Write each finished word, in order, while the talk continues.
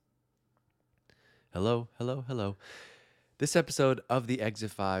Hello, hello, hello. This episode of the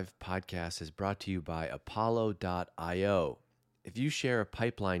Exit 5 podcast is brought to you by Apollo.io. If you share a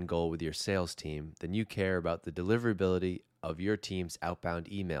pipeline goal with your sales team, then you care about the deliverability of your team's outbound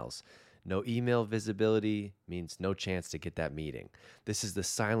emails. No email visibility means no chance to get that meeting. This is the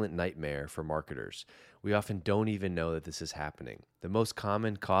silent nightmare for marketers. We often don't even know that this is happening. The most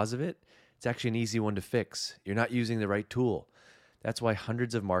common cause of it, it's actually an easy one to fix. You're not using the right tool. That's why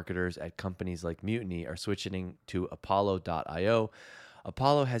hundreds of marketers at companies like Mutiny are switching to Apollo.io.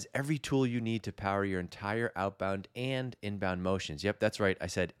 Apollo has every tool you need to power your entire outbound and inbound motions. Yep, that's right. I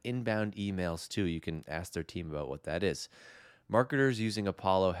said inbound emails too. You can ask their team about what that is. Marketers using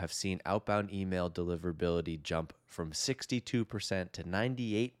Apollo have seen outbound email deliverability jump from 62% to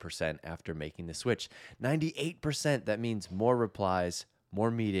 98% after making the switch. 98%, that means more replies, more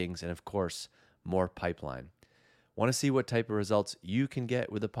meetings, and of course, more pipeline. Want to see what type of results you can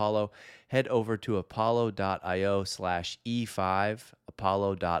get with Apollo? Head over to apollo.io/E5,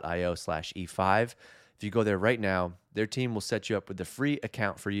 apollo.io/E5. If you go there right now, their team will set you up with a free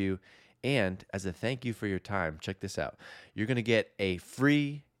account for you. And as a thank you for your time, check this out. You're going to get a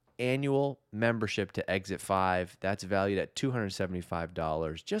free annual membership to Exit 5. That's valued at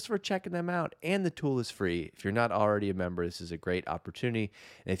 $275 just for checking them out. And the tool is free. If you're not already a member, this is a great opportunity.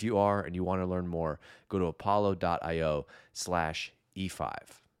 And if you are and you want to learn more, go to apollo.io/E5.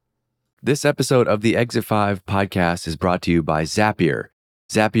 This episode of the Exit 5 podcast is brought to you by Zapier.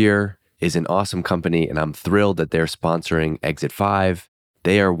 Zapier is an awesome company, and I'm thrilled that they're sponsoring Exit 5.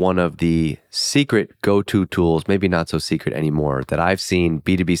 They are one of the secret go-to tools, maybe not so secret anymore, that I've seen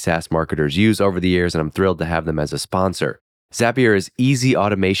B2B SaaS marketers use over the years, and I'm thrilled to have them as a sponsor. Zapier is easy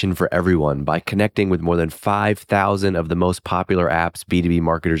automation for everyone by connecting with more than 5,000 of the most popular apps B2B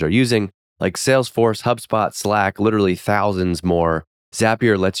marketers are using, like Salesforce, HubSpot, Slack, literally thousands more.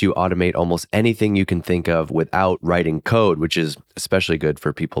 Zapier lets you automate almost anything you can think of without writing code, which is especially good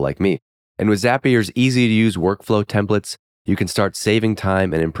for people like me. And with Zapier's easy-to-use workflow templates, you can start saving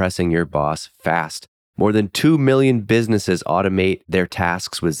time and impressing your boss fast. More than 2 million businesses automate their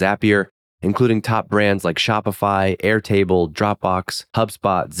tasks with Zapier, including top brands like Shopify, Airtable, Dropbox,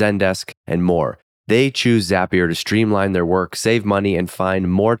 HubSpot, Zendesk, and more. They choose Zapier to streamline their work, save money, and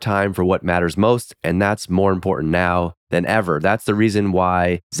find more time for what matters most, and that's more important now than ever. That's the reason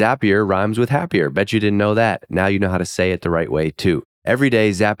why Zapier rhymes with happier. Bet you didn't know that. Now you know how to say it the right way too. Every day,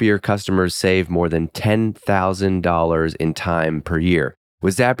 Zapier customers save more than $10,000 in time per year.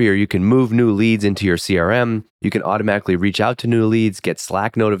 With Zapier, you can move new leads into your CRM. You can automatically reach out to new leads, get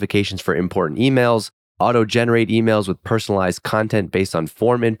Slack notifications for important emails, auto-generate emails with personalized content based on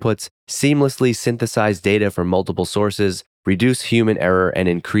form inputs, seamlessly synthesize data from multiple sources, reduce human error, and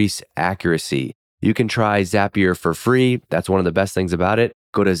increase accuracy. You can try Zapier for free. That's one of the best things about it.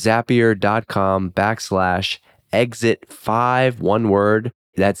 Go to zapier.com/exit5, one word.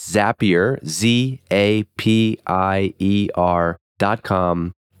 That's Zapier,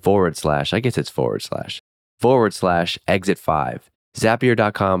 ZAPIER.com/, I guess it's //exit5.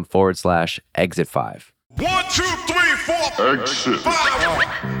 Zapier.com/exit5. 1, 2, 3, 4, exit 5.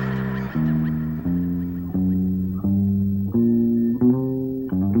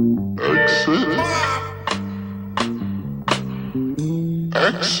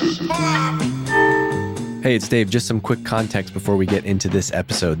 Exit. Hey, it's Dave. Just some quick context before we get into this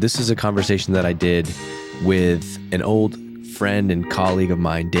episode. This is a conversation that I did with an old friend and colleague of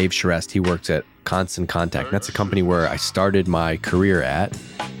mine, Dave Charest. He works at Constant Contact. That's a company where I started my career at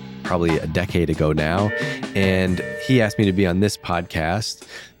probably a decade ago now. And he asked me to be on this podcast.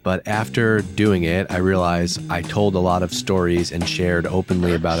 But after doing it, I realized I told a lot of stories and shared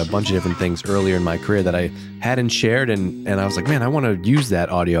openly about a bunch of different things earlier in my career that I hadn't shared. And I was like, man, I want to use that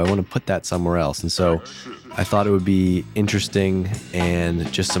audio. I want to put that somewhere else. And so I thought it would be interesting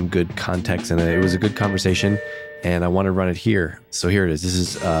and just some good context. And it was a good conversation. And I want to run it here. So here it is. This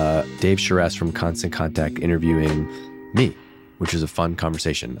is Dave Charest from Constant Contact interviewing me, which is a fun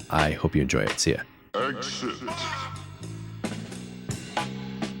conversation. I hope you enjoy it. See ya. Exit.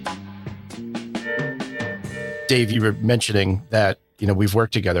 Dave, you were mentioning that, we've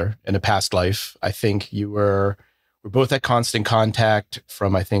worked together in a past life. I think we're both at Constant Contact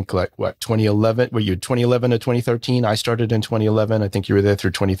from, 2011? Were you 2011 to 2013? I started in 2011. I think you were there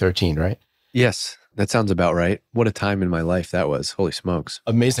through 2013, right? Yes, that sounds about right. What a time in my life that was. Holy smokes.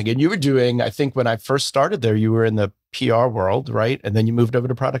 Amazing. And you were doing, I think when I first started there, you were in the PR world, right? And then you moved over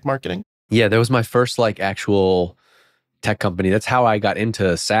to product marketing? Yeah, that was my first actual tech company. That's how I got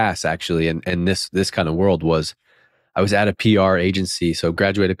into SaaS actually. And this kind of world was, I was at a PR agency. So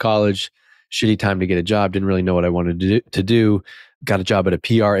graduated college, shitty time to get a job, didn't really know what I wanted to do. got a job at a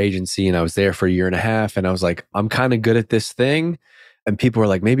PR agency and I was there for a year and a half. And I was like, I'm kind of good at this thing. And people were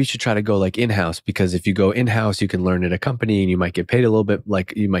like, maybe you should try to go like in-house, because if you go in-house, you can learn at a company and you might get paid a little bit,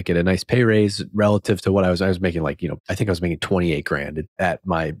 like you might get a nice pay raise relative to what I was making, like, I think I was making 28 grand at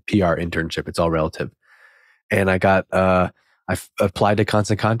my PR internship. It's all relative. And I got, applied to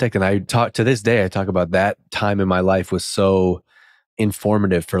Constant Contact, and I talk to this day, I talk about that time in my life was so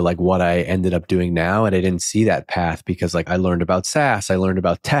informative for like what I ended up doing now. And I didn't see that path because like I learned about SaaS, I learned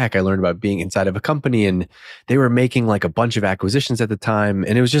about tech, I learned about being inside of a company, and they were making like a bunch of acquisitions at the time.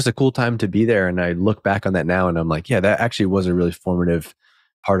 And it was just a cool time to be there. And I look back on that now and I'm like, yeah, that actually was a really formative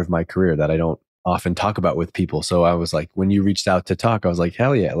part of my career that I don't often talk about with people. So I was like, when you reached out to talk, I was like,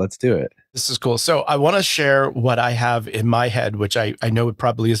 hell yeah, let's do it. This is cool. So I want to share what I have in my head, which I know it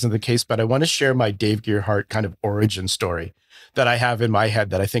probably isn't the case, but I want to share my Dave Gearhart kind of origin story that I have in my head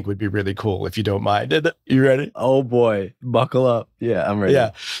that I think would be really cool, if you don't mind. You ready? Oh boy, buckle up. Yeah, I'm ready.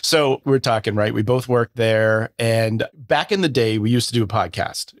 Yeah. So we're talking, right? We both worked there. And back in the day, we used to do a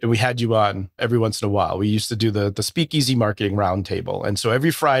podcast and we had you on every once in a while. We used to do the Speakeasy Marketing Roundtable. And so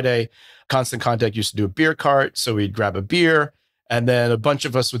every Friday, Constant Contact used to do a beer cart. So we'd grab a beer and then a bunch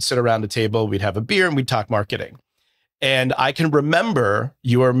of us would sit around the table. We'd have a beer and we'd talk marketing. And I can remember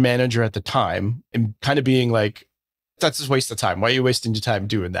your manager at the time and kind of being like, that's just a waste of time. Why are you wasting your time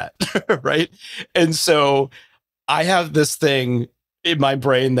doing that? Right. And so I have this thing in my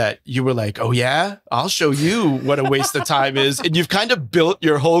brain that you were like, oh yeah, I'll show you what a waste of time is. And you've kind of built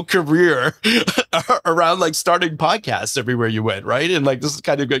your whole career around like starting podcasts everywhere you went. Right. And like, this is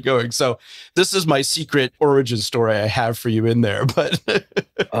kind of good going. So this is my secret origin story I have for you in there, but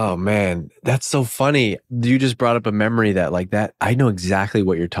oh man, that's so funny. You just brought up a memory that like that. I know exactly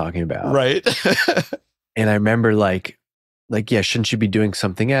what you're talking about. Right. And I remember like, yeah, shouldn't you be doing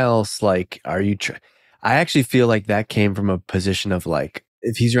something else? Like, are you, I actually feel like that came from a position of like,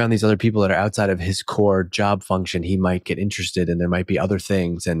 if he's around these other people that are outside of his core job function, he might get interested and there might be other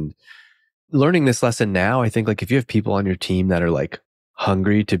things. And learning this lesson now, I think like if you have people on your team that are like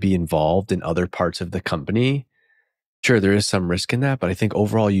hungry to be involved in other parts of the company, sure, there is some risk in that, but I think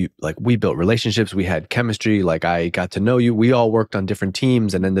overall we built relationships, we had chemistry, like I got to know you, we all worked on different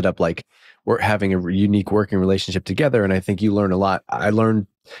teams and ended up like we're having a unique working relationship together. And I think you learn a lot. I learned,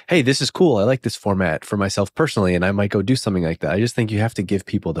 hey, this is cool. I like this format for myself personally, and I might go do something like that. I just think you have to give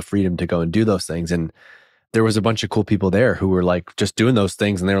people the freedom to go and do those things. And there was a bunch of cool people there who were like just doing those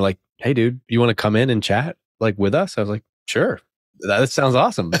things. And they were like, hey dude, you want to come in and chat like with us? I was like, sure, that sounds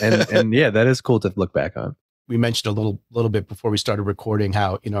awesome. And yeah, that is cool to look back on. We mentioned a little bit before we started recording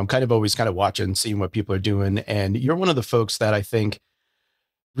how, I'm kind of always kind of watching, seeing what people are doing. And you're one of the folks that I think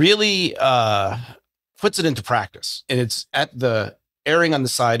really puts it into practice. And it's at the erring on the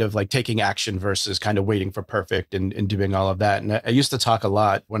side of like taking action versus kind of waiting for perfect and doing all of that. And I used to talk a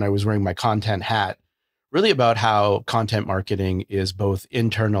lot when I was wearing my content hat, really about how content marketing is both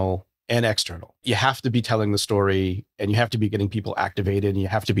internal and external. You have to be telling the story and you have to be getting people activated and you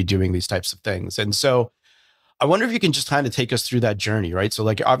have to be doing these types of things. And so I wonder if you can just kind of take us through that journey, right? So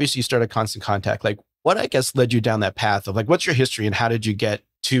like, obviously you started Constant Contact. Like what, I guess, led you down that path of like, what's your history and how did you get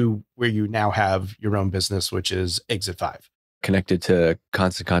to where you now have your own business, which is Exit 5? Connected to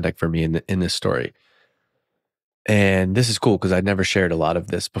Constant Contact for me in this story. And this is cool because I'd never shared a lot of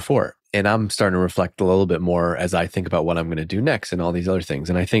this before. And I'm starting to reflect a little bit more as I think about what I'm going to do next and all these other things.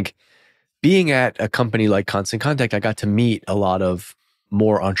 And I think being at a company like Constant Contact, I got to meet a lot of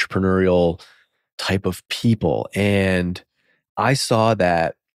more entrepreneurial type of people. And I saw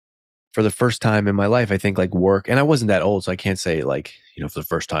that for the first time in my life, I think like work, and I wasn't that old, so I can't say like, for the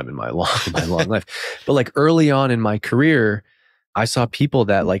first time in my long life, but like early on in my career, I saw people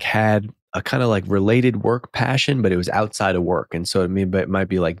that like had a kind of like related work passion, but it was outside of work. And so it might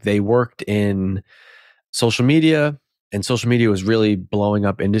be like they worked in social media, and social media was really blowing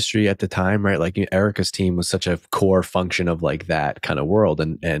up industry at the time, right? Like Erica's team was such a core function of like that kind of world.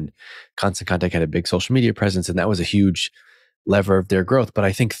 And Constant Contact had a big social media presence, and that was a huge lever of their growth. But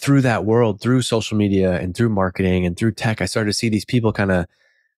I think through that world, through social media and through marketing and through tech, I started to see these people kind of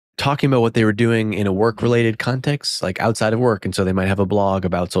talking about what they were doing in a work-related context, like outside of work. And so they might have a blog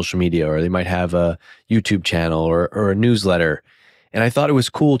about social media, or they might have a YouTube channel or a newsletter. And I thought it was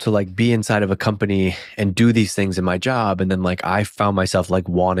cool to like be inside of a company and do these things in my job. And then like I found myself like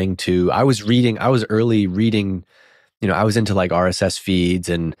wanting to, I was early reading, I was into like RSS feeds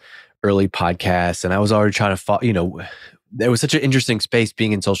and early podcasts, and I was already trying to there was such an interesting space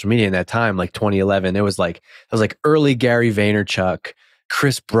being in social media in that time, like 2011. It was like early Gary Vaynerchuk,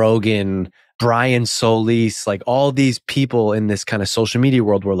 Chris Brogan, Brian Solis, like all these people in this kind of social media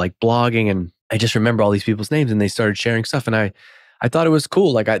world were like blogging. And I just remember all these people's names and they started sharing stuff. And I I thought it was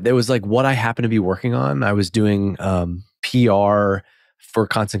cool. Like it was like what I happened to be working on. I was doing PR for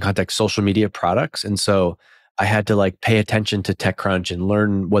Constant Contact social media products. And so I had to like pay attention to TechCrunch and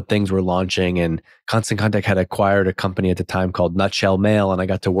learn what things were launching. And Constant Contact had acquired a company at the time called Nutshell Mail. And I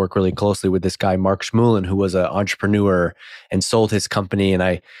got to work really closely with this guy, Mark Schmulin, who was an entrepreneur and sold his company. And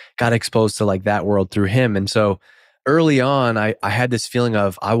I got exposed to like that world through him. And so early on, I had this feeling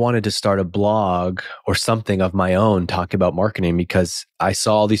of I wanted to start a blog or something of my own talking about marketing because I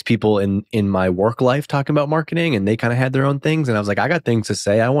saw all these people in my work life talking about marketing and they kind of had their own things. And I was like, I got things to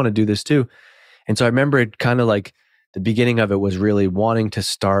say. I want to do this too. And so I remember it kind of like the beginning of it was really wanting to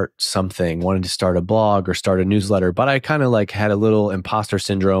start something, wanting to start a blog or start a newsletter. But I kind of like had a little imposter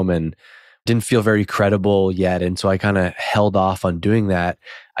syndrome and didn't feel very credible yet. And so I kind of held off on doing that.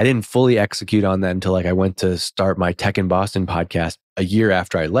 I didn't fully execute on that until like I went to start my Tech in Boston podcast a year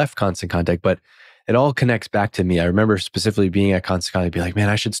after I left Constant Contact. But it all connects back to me. I remember specifically being at Constant Contact, be like, man,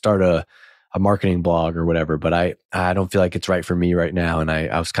 I should start a marketing blog or whatever, but I don't feel like it's right for me right now. And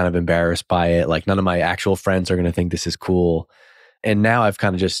I was kind of embarrassed by it. Like none of my actual friends are going to think this is cool. And now I've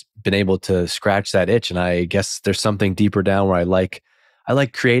kind of just been able to scratch that itch. And I guess there's something deeper down where I like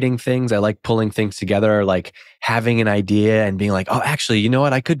creating things. I like pulling things together, like having an idea and being like, oh, actually, you know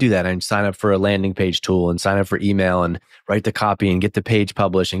what? I could do that and sign up for a landing page tool and sign up for email and write the copy and get the page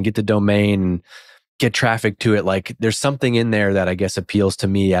published and get the domain and get traffic to it. Like there's something in there that I guess appeals to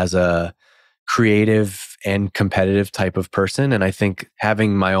me as a creative and competitive type of person. And I think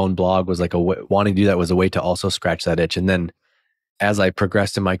having my own blog was like wanting to do that was a way to also scratch that itch. And then as I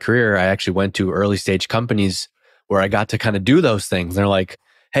progressed in my career, I actually went to early stage companies where I got to kind of do those things. They're like,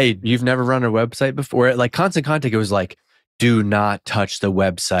 hey, you've never run a website before? Like Constant Contact, it was like, do not touch the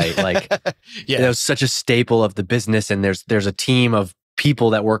website. Like it was such a staple of the business. And there's a team of people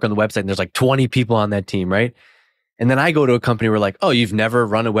that work on the website and there's like 20 people on that team, right? And then I go to a company where like, oh, you've never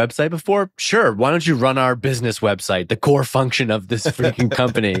run a website before? Sure. Why don't you run our business website, the core function of this freaking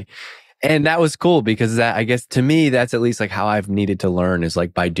company? And that was cool because that, I guess to me, that's at least like how I've needed to learn is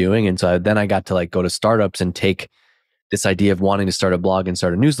like by doing. And so then I got to like go to startups and take this idea of wanting to start a blog and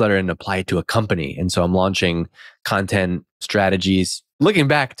start a newsletter and apply it to a company. And so I'm launching content strategies. Looking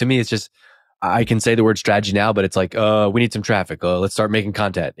back to me, it's just, I can say the word strategy now, but it's like, we need some traffic. Let's start making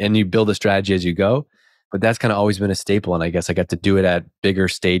content. And you build a strategy as you go. But that's kind of always been a staple. And I guess I got to do it at bigger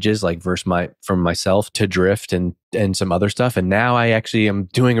stages, like from myself to Drift and some other stuff. And now I actually am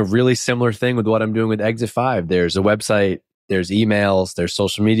doing a really similar thing with what I'm doing with Exit 5. There's a website, there's emails, there's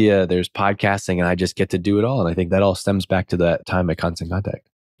social media, there's podcasting, and I just get to do it all. And I think that all stems back to that time at Constant Contact.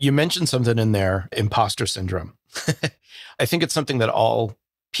 You mentioned something in there, imposter syndrome. I think it's something that all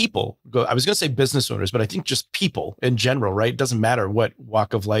people go, I was going to say business owners, but I think just people in general, right? It doesn't matter what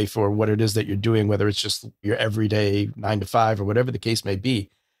walk of life or what it is that you're doing, whether it's just your everyday 9 to 5 or whatever the case may be.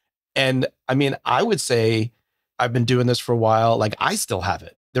 And I mean, I would say I've been doing this for a while. Like I still have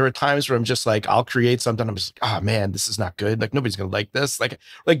it. There are times where I'm just like, I'll create something. I'm just like, oh man, this is not good. Like nobody's going to like this. Like,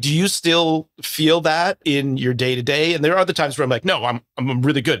 do you still feel that in your day to day? And there are other times where I'm like, no, I'm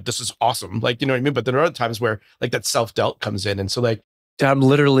really good. This is awesome. Like, you know what I mean? But there are other times where like that self-doubt comes in. And so like, I'm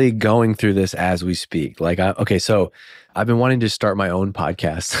literally going through this as we speak. Like, okay, so I've been wanting to start my own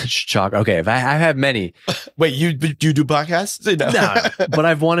podcast. Shock. Okay, if I have many. Wait, you do podcasts? No, but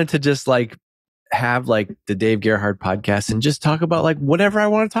I've wanted to just like have like the Dave Gerhardt podcast and just talk about like whatever I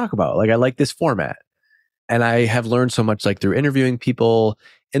want to talk about. Like I like this format. And I have learned so much like through interviewing people.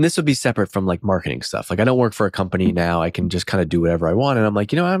 And this would be separate from like marketing stuff. Like I don't work for a company now. I can just kind of do whatever I want. And I'm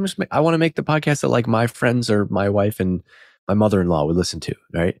like, you know, I want to make the podcast that like my friends or my wife and my mother-in-law would listen to,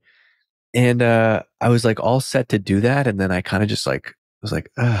 right? And I was like all set to do that. And then I kind of just like, was like,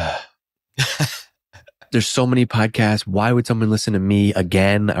 there's so many podcasts. Why would someone listen to me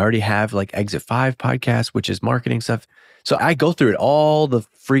again? I already have like Exit 5 podcast, which is marketing stuff. So I go through it all the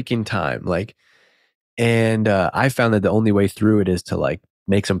freaking time. Like, and I found that the only way through it is to like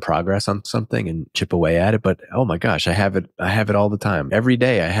make some progress on something and chip away at it. But oh my gosh, I have it all the time. Every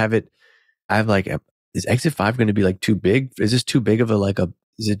day I have it. I have like, is Exit 5 going to be like too big? Is this too big of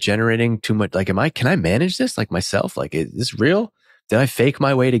is it generating too much? Like, can I manage this like myself? Like, is this real? Did I fake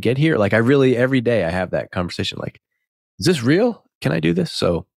my way to get here? Like every day I have that conversation. Like, is this real? Can I do this?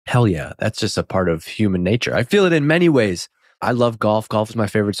 So hell yeah, that's just a part of human nature. I feel it in many ways. I love golf. Golf is my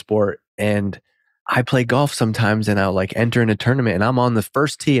favorite sport. And I play golf sometimes and I'll like enter in a tournament and I'm on the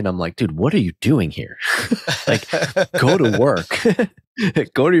first tee and I'm like, dude, what are you doing here? Like, go to work,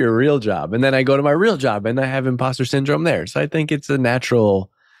 go to your real job. And then I go to my real job and I have imposter syndrome there. So I think it's it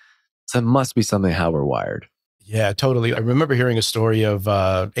must be something how we're wired. Yeah, totally. I remember hearing a story of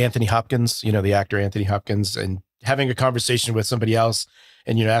Anthony Hopkins, you know, the actor Anthony Hopkins, and having a conversation with somebody else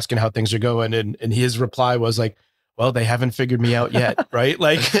and, asking how things are going. And his reply was like, well, they haven't figured me out yet. Right.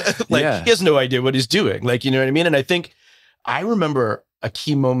 Like, Yeah. he has no idea what he's doing. Like, you know what I mean? And I think I remember a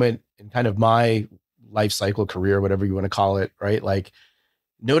key moment in kind of my life cycle, career, whatever you want to call it. Right. Like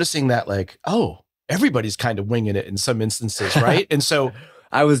noticing that like, oh, everybody's kind of winging it in some instances. Right. And so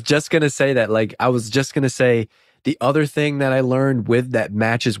I was just going to say that. Like, I was just going to say the other thing that I learned with that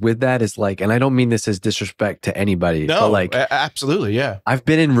matches with that is like, and I don't mean this as disrespect to anybody, no, but like, absolutely. Yeah. I've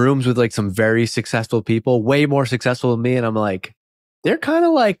been in rooms with like some very successful people, way more successful than me. And I'm like, they're kind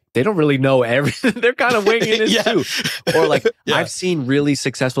of like, they don't really know everything. They're kind of winging it Yeah. too. Or like, Yeah. I've seen really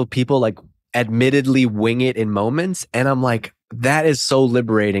successful people like admittedly wing it in moments. And I'm like, that is so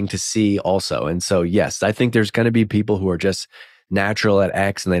liberating to see also. And so, yes, I think there's going to be people who are just natural at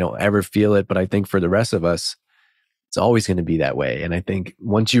X and they don't ever feel it. But I think for the rest of us, it's always going to be that way. And I think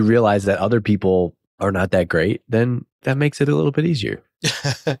once you realize that other people are not that great, then that makes it a little bit easier.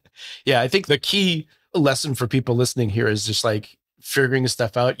 Yeah, I think the key lesson for people listening here is just like figuring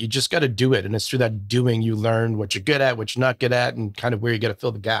stuff out. You just got to do it. And it's through that doing you learn what you're good at, what you're not good at, and kind of where you got to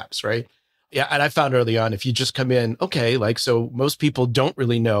fill the gaps, right? Yeah. And I found early on, if you just come in, okay, like, so most people don't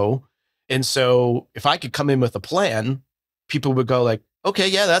really know. And so if I could come in with a plan, people would go like, okay,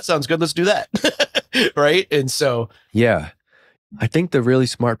 yeah, that sounds good. Let's do that. Right. And so, Yeah. I think the really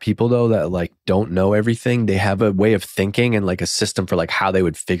smart people though that like don't know everything, they have a way of thinking and like a system for like how they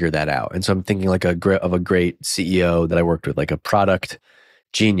would figure that out. And so I'm thinking like of a great CEO that I worked with, like a product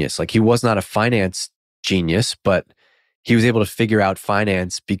genius. Like he was not a finance genius, but he was able to figure out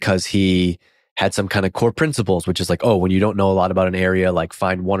finance because he had some kind of core principles, which is like, oh, when you don't know a lot about an area, like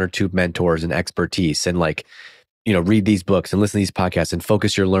find one or two mentors and expertise and like, read these books and listen to these podcasts and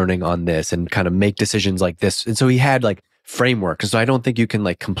focus your learning on this and kind of make decisions like this. And so he had like framework. So I don't think you can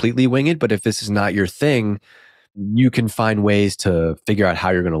like completely wing it, but if this is not your thing, you can find ways to figure out how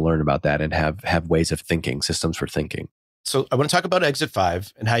you're going to learn about that and have ways of thinking, systems for thinking. So I want to talk about Exit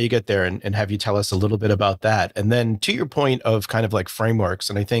 5 and how you get there and have you tell us a little bit about that. And then to your point of kind of like frameworks,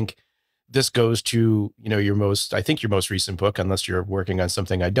 and I think this goes to, your most recent book, unless you're working on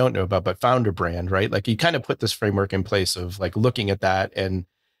something I don't know about, but Founder Brand, right? Like you kind of put this framework in place of like looking at that and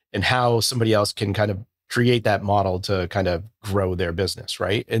how somebody else can kind of create that model to kind of grow their business,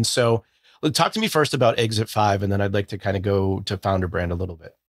 right? And so talk to me first about Exit 5, and then I'd like to kind of go to Founder Brand a little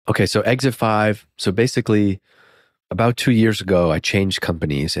bit. Okay, so Exit 5. So basically, about 2 years ago, I changed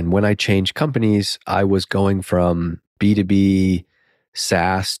companies. And when I changed companies, I was going from B2B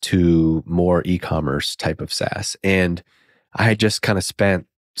SaaS to more e-commerce type of SaaS. And I had just kind of spent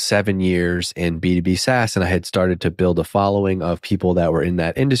 7 years in B2B SaaS, and I had started to build a following of people that were in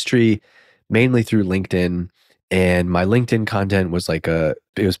that industry, mainly through LinkedIn. And my LinkedIn content was like it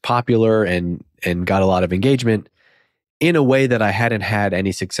was popular and got a lot of engagement in a way that I hadn't had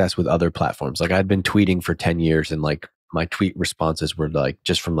any success with other platforms. Like I'd been tweeting for 10 years and like my tweet responses were like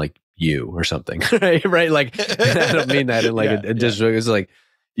just from like you or something, right? Like, I don't mean that in like it's like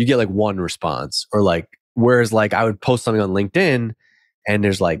you get like one response or like, whereas like I would post something on LinkedIn and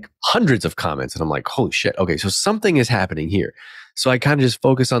there's like hundreds of comments and I'm like, holy shit. Okay. So something is happening here. So I kind of just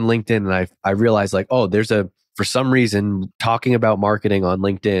focus on LinkedIn and I realized like, oh, for some reason talking about marketing on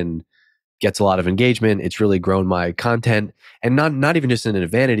LinkedIn gets a lot of engagement. It's really grown my content, and not even just in a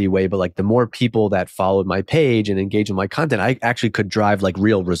vanity way, but like the more people that followed my page and engaged with my content, I actually could drive like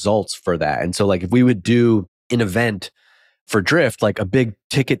real results for that. And so like if we would do an event for Drift, like a big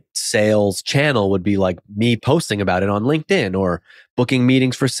ticket sales channel would be like me posting about it on LinkedIn or booking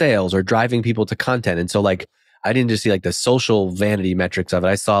meetings for sales or driving people to content. And so like I didn't just see like the social vanity metrics of it.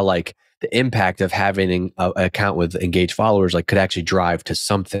 I saw like the impact of having an account with engaged followers like could actually drive to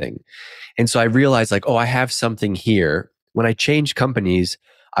something. And so I realized like, oh, I have something here. When I changed companies,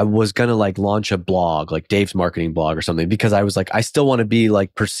 I was going to like launch a blog, like Dave's marketing blog or something, because I was like, I still want to be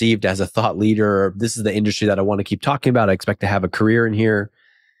like perceived as a thought leader. This is the industry that I want to keep talking about. I expect to have a career in here.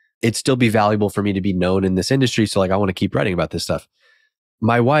 It'd still be valuable for me to be known in this industry. So like, I want to keep writing about this stuff.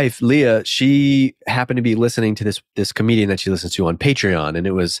 My wife, Leah, she happened to be listening to this comedian that she listens to on Patreon. And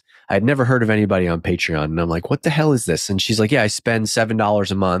I had never heard of anybody on Patreon. And I'm like, what the hell is this? And she's like, yeah, I spend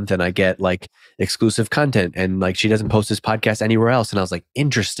 $7 a month and I get like exclusive content. And like, she doesn't post this podcast anywhere else. And I was like,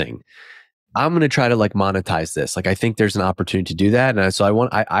 interesting. I'm going to try to like monetize this. Like, I think there's an opportunity to do that. And so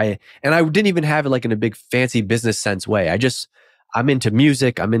I didn't even have it like in a big fancy business sense way. I'm into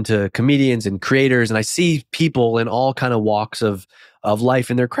music. I'm into comedians and creators. And I see people in all kind of walks of life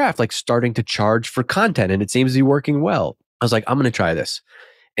in their craft, like starting to charge for content. And it seems to be working well. I was like, I'm going to try this.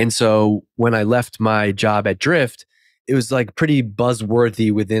 And so when I left my job at Drift, it was like pretty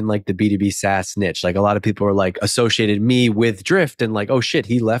buzzworthy within like the B2B SaaS niche. Like a lot of people were like associated me with Drift and like, oh shit,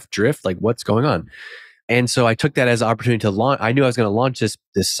 he left Drift. Like what's going on? And so I took that as an opportunity to launch. I knew I was going to launch this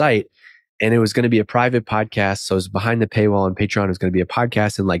site, and it was going to be a private podcast. So it was behind the paywall on Patreon. It was going to be a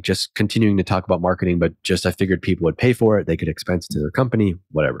podcast and like just continuing to talk about marketing, but just I figured people would pay for it. They could expense it to their company,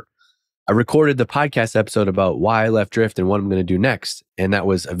 whatever. I recorded the podcast episode about why I left Drift and what I'm going to do next. And that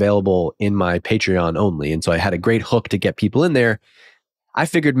was available in my Patreon only. And so I had a great hook to get people in there. I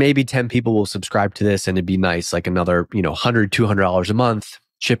figured maybe 10 people will subscribe to this and it'd be nice, like another, $100, $200 a month,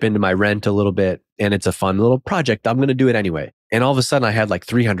 chip into my rent a little bit. And it's a fun little project. I'm going to do it anyway. And all of a sudden I had like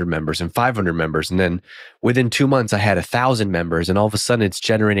 300 members and 500 members. And then within 2 months, I had 1,000 members. And all of a sudden it's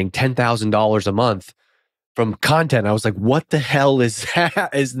generating $10,000 a month from content. I was like, what the hell is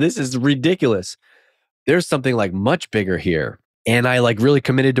that? This is ridiculous. There's something like much bigger here. And I like really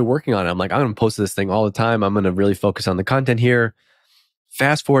committed to working on it. I'm like, I'm going to post this thing all the time. I'm going to really focus on the content here.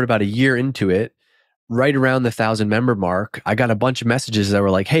 Fast forward about a year into it, right around the 1,000 member mark, I got a bunch of messages that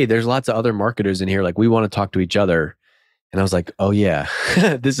were like, hey, there's lots of other marketers in here. Like we want to talk to each other. And I was like, oh yeah,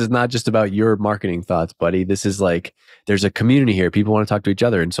 this is not just about your marketing thoughts, buddy. This is like, there's a community here. People want to talk to each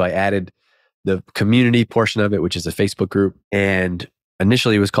other. And so I added the community portion of it, which is a Facebook group. And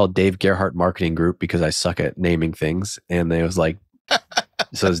initially it was called Dave Gerhardt Marketing Group because I suck at naming things. And it was like,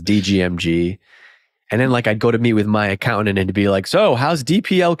 so it's DGMG. And then like I'd go to meet with my accountant and to be like, so how's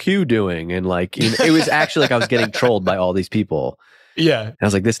DPLQ doing? And like, it was actually like I was getting trolled by all these people. Yeah. And I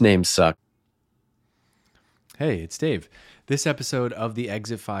was like, this name sucks. Hey, it's Dave. This episode of the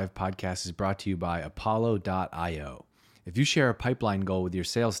Exit 5 podcast is brought to you by Apollo.io. If you share a pipeline goal with your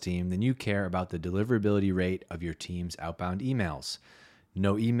sales team, then you care about the deliverability rate of your team's outbound emails.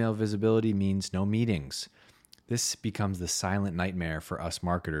 No email visibility means no meetings. This becomes the silent nightmare for us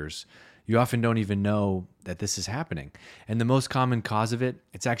marketers. You often don't even know that this is happening. And the most common cause of it,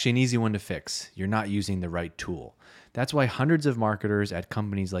 it's actually an easy one to fix. You're not using the right tool. That's why hundreds of marketers at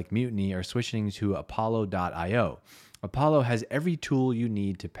companies like Mutiny are switching to Apollo.io. Apollo has every tool you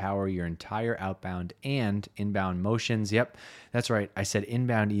need to power your entire outbound and inbound motions. Yep, that's right. I said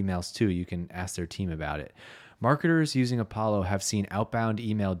inbound emails too. You can ask their team about it. Marketers using Apollo have seen outbound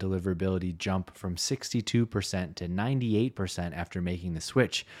email deliverability jump from 62% to 98% after making the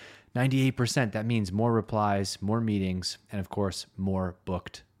switch. 98%, that means more replies, more meetings, and of course, more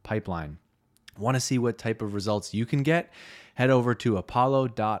booked pipeline. Want to see what type of results you can get? Head over to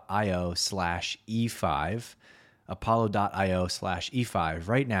apollo.io/E5, apollo.io/E5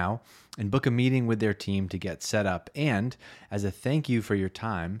 right now and book a meeting with their team to get set up. And as a thank you for your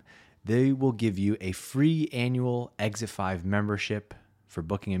time, they will give you a free annual Exit 5 membership for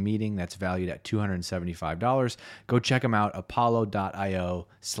booking a meeting that's valued at $275. Go check them out,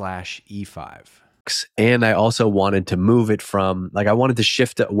 apollo.io/E5. And I also wanted to move it from, like, I wanted to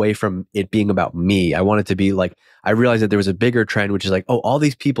shift away from it being about me. I wanted to be like, I realized that there was a bigger trend, which is like, oh, all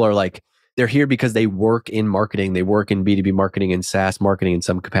these people are like, they're here because they work in marketing. They work in B2B marketing and SaaS marketing in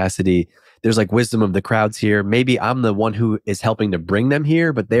some capacity. There's like wisdom of the crowds here. Maybe I'm the one who is helping to bring them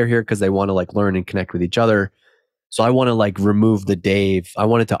here, but they're here because they want to like learn and connect with each other. So I want to like remove the Dave. I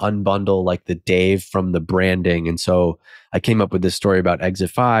wanted to unbundle like the Dave from the branding. And so I came up with this story about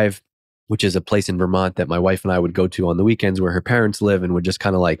Exit 5, which is a place in Vermont that my wife and I would go to on the weekends where her parents live and would just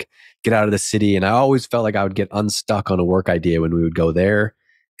kind of like get out of the city. And I always felt like I would get unstuck on a work idea when we would go there.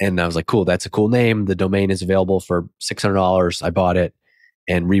 And I was like, cool, that's a cool name. The domain is available for $600. I bought it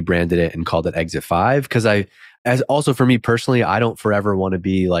and rebranded it and called it Exit 5. Because as also for me personally, I don't forever want to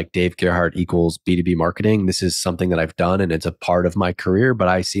be like Dave Gerhardt equals B2B marketing. This is something that I've done and it's a part of my career, but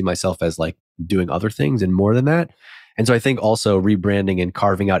I see myself as like doing other things and more than that. And so I think also rebranding and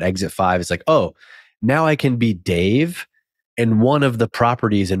carving out Exit 5 is like, oh, now I can be Dave. And one of the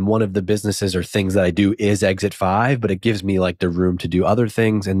properties and one of the businesses or things that I do is Exit 5, but it gives me like the room to do other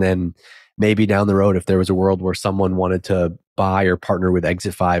things. And then maybe down the road, if there was a world where someone wanted to buy or partner with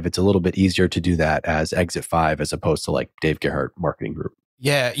Exit 5, it's a little bit easier to do that as Exit 5 as opposed to like Dave Gerhardt Marketing Group.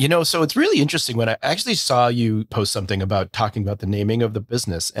 Yeah, so it's really interesting when I actually saw you post something about talking about the naming of the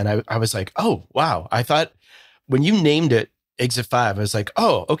business. And I was like, oh, wow. I thought when you named it Exit 5, I was like,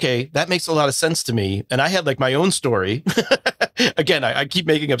 oh, okay, that makes a lot of sense to me. And I had like my own story. Again, I keep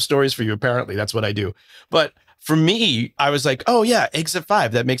making up stories for you. Apparently, that's what I do. But for me, I was like, oh yeah, Exit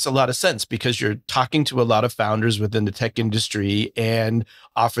 5, that makes a lot of sense because you're talking to a lot of founders within the tech industry. And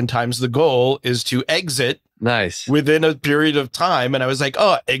oftentimes the goal is to exit within a period of time. And I was like,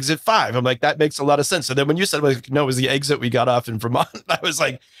 oh, Exit 5. I'm like, that makes a lot of sense. So then when you said, like, no, it was the exit we got off in Vermont, I was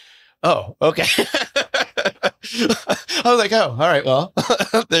like, oh, okay. I was like, oh, all right, well,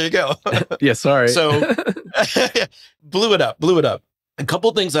 there you go. Yeah, sorry. So blew it up. A couple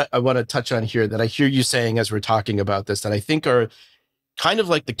of things that I want to touch on here that I hear you saying as we're talking about this that I think are kind of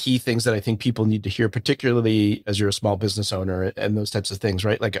like the key things that I think people need to hear, particularly as you're a small business owner and those types of things,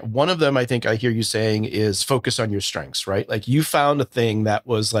 right? Like one of them I think I hear you saying is focus on your strengths, right? Like you found a thing that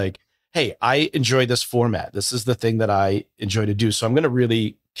was like, hey, I enjoy this format. This is the thing that I enjoy to do. So I'm going to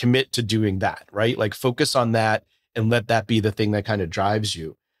really commit to doing that, right? Like focus on that and let that be the thing that kind of drives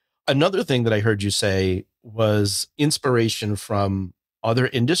you. Another thing that I heard you say was inspiration from other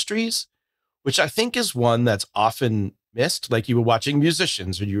industries, which I think is one that's often missed. Like you were watching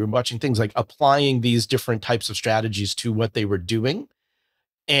musicians or you were watching things like applying these different types of strategies to what they were doing.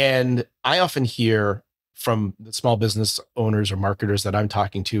 And I often hear from the small business owners or marketers that I'm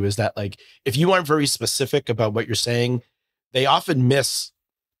talking to is that like, if you aren't very specific about what you're saying, they often miss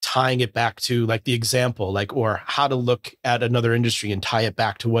tying it back to like the example, like, or how to look at another industry and tie it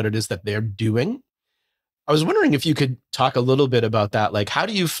back to what it is that they're doing. I was wondering if you could talk a little bit about that. Like, how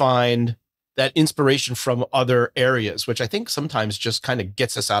do you find that inspiration from other areas, which I think sometimes just kind of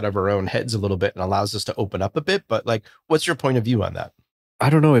gets us out of our own heads a little bit and allows us to open up a bit. But like, what's your point of view on that? I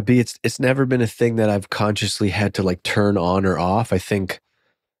don't know. It's never been a thing that I've consciously had to like turn on or off. I think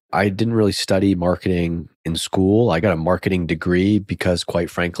I didn't really study marketing in school. I got a marketing degree because quite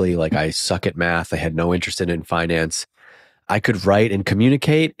frankly, like I suck at math. I had no interest in finance. I could write and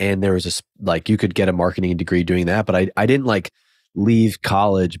communicate, and there was like you could get a marketing degree doing that, but I didn't like leave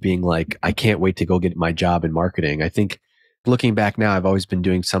college being like, I can't wait to go get my job in marketing. I think looking back now, I've always been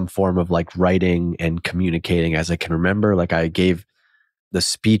doing some form of like writing and communicating as I can remember. Like I gave the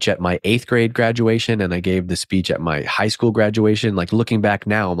speech at my 8th grade graduation and I gave the speech at my high school graduation. Like looking back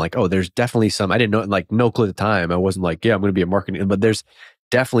now, I'm like, oh, there's definitely some, I didn't know, like no clue at the time. I wasn't like, yeah, I'm going to be a marketing, but there's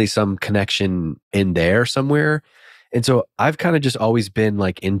definitely some connection in there somewhere. And so I've kind of just always been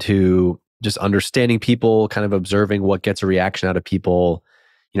like into just understanding people, kind of observing what gets a reaction out of people,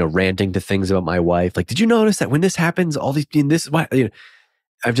 ranting to things about my wife. Like, did you notice that when this happens, all these,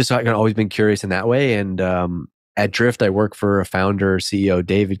 I've just always been curious in that way. And, at Drift, I work for a founder, CEO,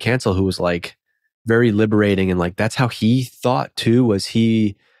 David Cancel, who was like very liberating. And like, that's how he thought too,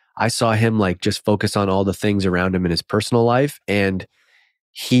 I saw him like just focus on all the things around him in his personal life. And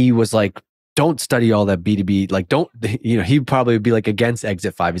he was like, don't study all that B2B. Like, don't, he'd probably be like against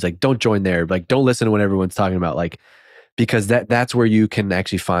Exit 5. He's like, don't join there. Like, don't listen to what everyone's talking about. Like, because that's where you can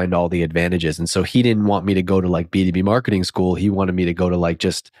actually find all the advantages. And so he didn't want me to go to like B2B marketing school. He wanted me to go to like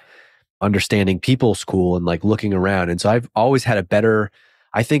just understanding people school and like looking around. And so I've always had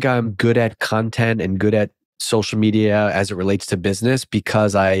I think I'm good at content and good at social media as it relates to business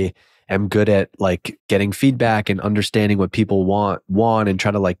because I am good at like getting feedback and understanding what people want and try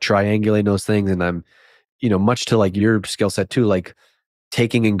to like triangulate those things. And I'm, much to like your skill set too, like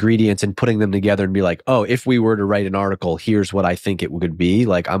taking ingredients and putting them together and be like, oh, if we were to write an article, here's what I think it would be.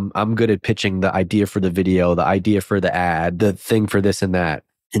 Like I'm good at pitching the idea for the video, the idea for the ad, the thing for this and that.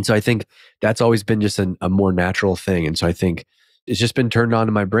 And so I think that's always been just a more natural thing. And so I think it's just been turned on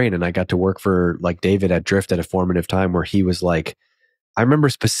in my brain. And I got to work for like David at Drift at a formative time where he was like, I remember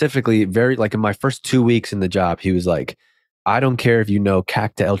specifically very like in my first 2 weeks in the job, he was like, I don't care if you know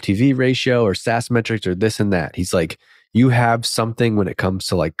CAC to LTV ratio or SaaS metrics or this and that. He's like, you have something when it comes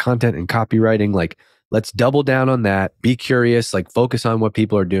to like content and copywriting, like let's double down on that. Be curious, like focus on what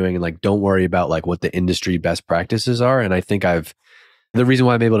people are doing and like, don't worry about like what the industry best practices are. And I think the reason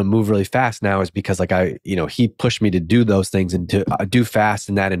why I'm able to move really fast now is because like he pushed me to do those things and to do fast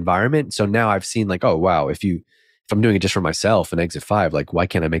in that environment. So now I've seen like, oh, wow, if I'm doing it just for myself and Exit 5, like why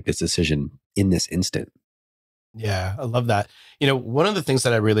can't I make this decision in this instant? Yeah, I love that. One of the things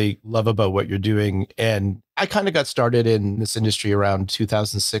that I really love about what you're doing, and I kind of got started in this industry around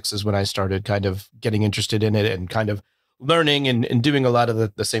 2006 is when I started kind of getting interested in it and kind of learning and doing a lot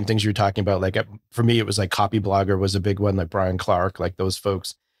of the same things you're talking about. Like for me, it was like Copyblogger was a big one, like Brian Clark, like those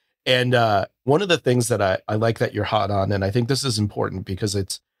folks. And one of the things that I like that you're hot on, and I think this is important because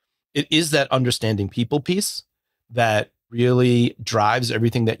it is that understanding people piece that really drives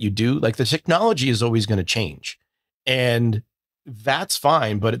everything that you do. Like the technology is always going to change and that's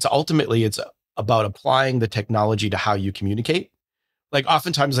fine, but it's about applying the technology to how you communicate. Like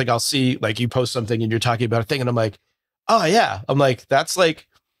oftentimes, like I'll see like you post something and you're talking about a thing and I'm like, oh yeah. I'm like, that's like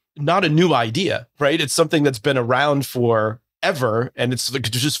not a new idea, right? It's something that's been around forever and it's like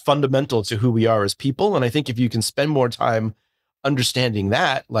just fundamental to who we are as people. And I think if you can spend more time understanding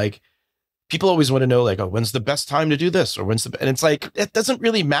that, like people always want to know like, oh, when's the best time to do this? Or and it's like, it doesn't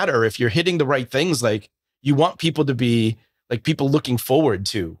really matter if you're hitting the right things. Like you want people to be like people looking forward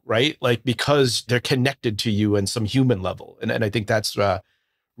to, right? Like because they're connected to you on some human level. And I think that's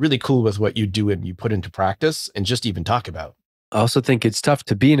really cool with what you do and you put into practice and just even talk about. I also think it's tough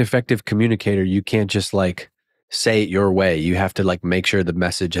to be an effective communicator. You can't just like say it your way. You have to like make sure the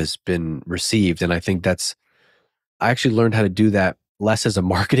message has been received. And I think I actually learned how to do that less as a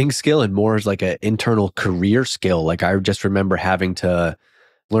marketing skill and more as like an internal career skill. Like I just remember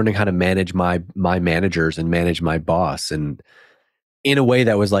learning how to manage my managers and manage my boss, and in a way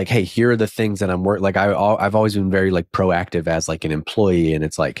that was like, hey, here are the things that I'm working. Like I've always been very like proactive as like an employee, and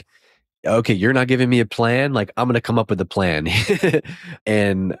it's like, okay, you're not giving me a plan. Like I'm going to come up with a plan.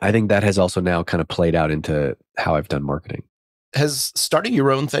 And I think that has also now kind of played out into how I've done marketing. Has starting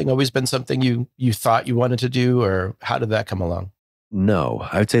your own thing always been something you thought you wanted to do, or how did that come along? No,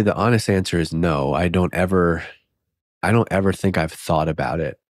 I would say the honest answer is no. I don't ever think I've thought about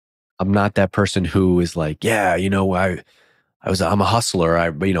it. I'm not that person who is like, yeah, I'm a hustler.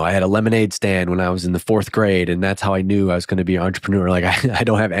 I had a lemonade stand when I was in the 4th grade, and that's how I knew I was going to be an entrepreneur. Like I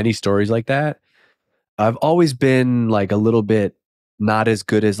don't have any stories like that. I've always been like a little bit not as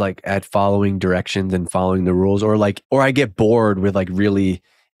good as like at following directions and following the rules, or I get bored with like really,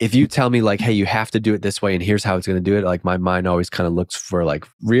 if you tell me like, hey, you have to do it this way and here's how it's going to do it. Like my mind always kind of looks for like,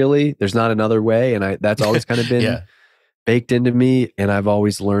 really, there's not another way. And that's always kind of been baked into me. And I've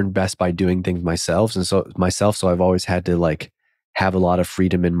always learned best by doing things myself. So I've always had to like have a lot of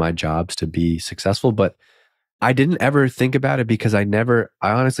freedom in my jobs to be successful. But I didn't ever think about it because I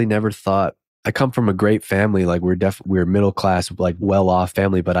honestly never thought. I come from a great family. Like we're middle class, like well off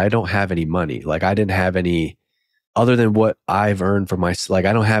family, but I don't have any money. Like I didn't have any other than what I've earned from like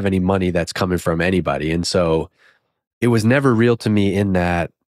I don't have any money that's coming from anybody. And so it was never real to me in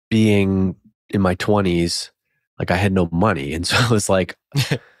that being in my 20s, like I had no money. And so it was like,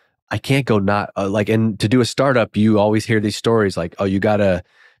 I can't go not and to do a startup, you always hear these stories like, oh, you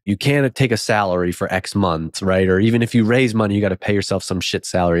can't take a salary for X months, right? Or even if you raise money, you got to pay yourself some shit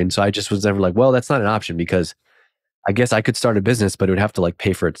salary. And so I just was never like, well, that's not an option because I guess I could start a business, but it would have to like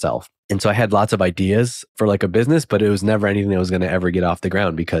pay for itself. And so I had lots of ideas for like a business, but it was never anything that was going to ever get off the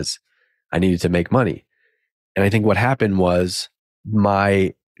ground because I needed to make money. And I think what happened was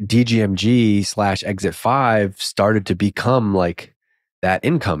my DGMG/Exit 5 started to become like that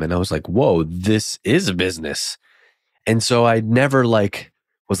income. And I was like, whoa, this is a business. And so I never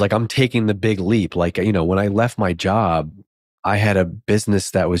was like, I'm taking the big leap. Like, when I left my job, I had a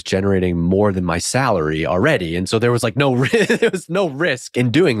business that was generating more than my salary already. And so there was like there was no risk in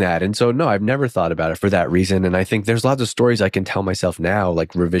doing that. And so no, I've never thought about it for that reason. And I think there's lots of stories I can tell myself now,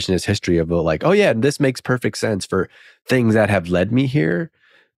 like revisionist history of like, oh yeah, this makes perfect sense for things that have led me here.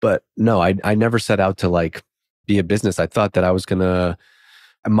 But no, I never set out to like be a business. I thought that I was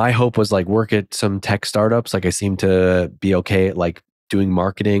my hope was like work at some tech startups. Like I seem to be okay at like doing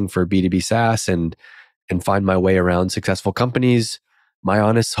marketing for B2B SaaS and find my way around successful companies. My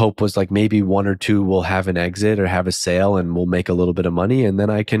honest hope was like maybe 1 or 2 will have an exit or have a sale and we'll make a little bit of money. And then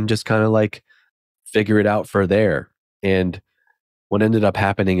I can just kind of like figure it out for there. And what ended up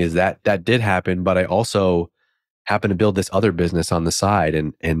happening is that did happen, but I also happened to build this other business on the side.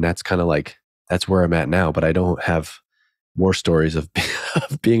 And that's kind of like, that's where I'm at now, but I don't have more stories of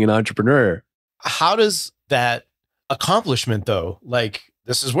being an entrepreneur. How does that accomplishment though, like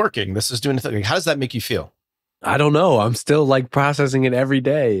this is working, this is doing the thing, how does that make you feel? I don't know. I'm still like processing it every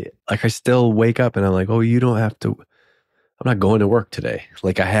day. Like I still wake up and I'm like, oh, you don't have to, I'm not going to work today.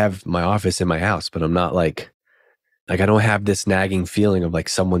 Like I have my office in my house, but I'm not like I don't have this nagging feeling of like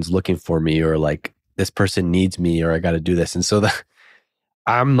someone's looking for me or like this person needs me or I got to do this. And so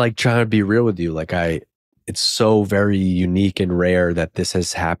I'm like trying to be real with you. Like it's so very unique and rare that this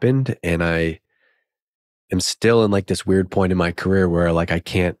has happened. And I am still in like this weird point in my career where like I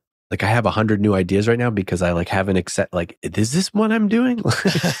can't, like I have 100 new ideas right now because I like haven't like, is this what I'm doing?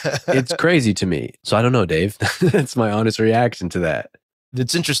 It's crazy to me. So I don't know, Dave. That's my honest reaction to that.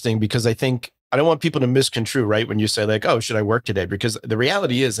 It's interesting because I think I don't want people to misconstrue, right? When you say like, oh, should I work today? Because the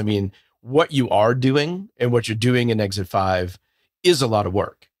reality is, I mean, what you are doing and what you're doing in Exit 5 is a lot of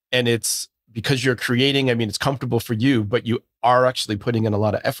work. And it's because you're creating, I mean, it's comfortable for you, but you are actually putting in a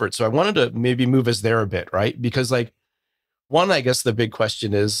lot of effort. So I wanted to maybe move us there a bit, right? Because like, one, I guess the big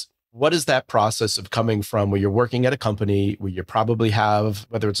question is, what is that process of coming from where you're working at a company where you probably have,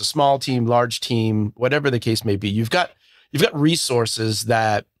 whether it's a small team, large team, whatever the case may be, you've got resources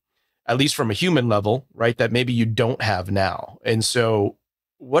that, at least from a human level, right, that maybe you don't have now. And so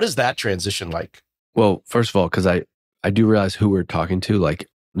what is that transition like? Well, first of all, because I do realize who we're talking to, like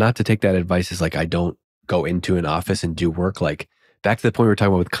not to take that advice is like, I don't go into an office and do work. Like back to the point we were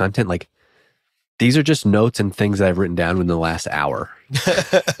talking about with content, like these are just notes and things that I've written down in the last hour.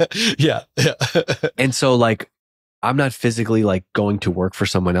 Yeah. And so like, I'm not physically like going to work for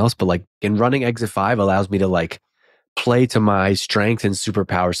someone else, but like in running Exit 5 allows me to like play to my strength and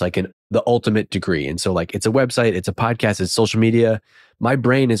superpowers, like in the ultimate degree. And so like, it's a website, it's a podcast, it's social media. My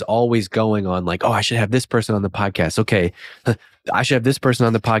brain is always going on like, oh, I should have this person on the podcast. Okay. I should have this person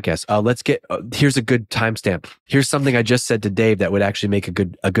on the podcast. Let's get, here's a good timestamp. Here's something I just said to Dave that would actually make a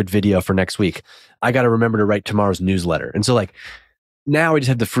good video for next week. I got to remember to write tomorrow's newsletter. And so like, now I just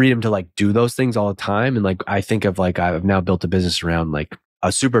have the freedom to like do those things all the time. And like, I think of like, I've now built a business around like a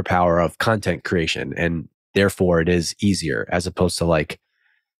superpower of content creation. And therefore it is easier as opposed to like,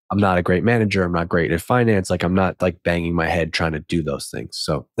 I'm not a great manager. I'm not great at finance. Like I'm not like banging my head trying to do those things.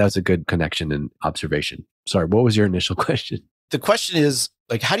 So that's a good connection and observation. Sorry, what was your initial question? The question is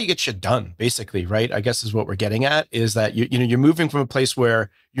like, how do you get shit done? Basically, right? I guess is what we're getting at is that you're moving from a place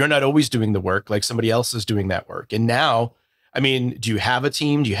where you're not always doing the work, like somebody else is doing that work. And now, I mean, do you have a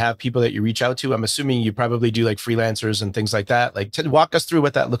team? Do you have people that you reach out to? I'm assuming you probably do like freelancers and things like that. Like walk us through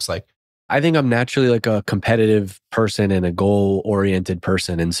what that looks like. I think I'm naturally like a competitive person and a goal-oriented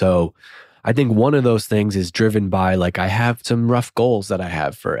person. And so I think one of those things is driven by like, I have some rough goals that I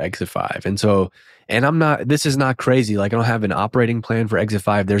have for Exit 5. And so, and this is not crazy. Like I don't have an operating plan for Exit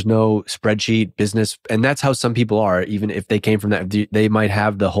 5. There's no spreadsheet business. And that's how some people are, even if they came from that, they might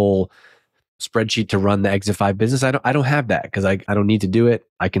have the whole spreadsheet to run the Exit 5 business. I don't have that because I don't need to do it.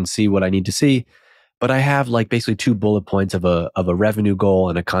 I can see what I need to see. But I have like basically 2 bullet points of a revenue goal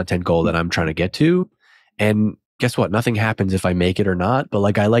and a content goal that I'm trying to get to. And guess what? Nothing happens if I make it or not. But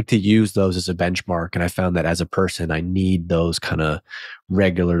like I like to use those as a benchmark. And I found that as a person, I need those kind of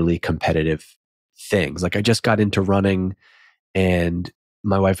regularly competitive things. Like I just got into running and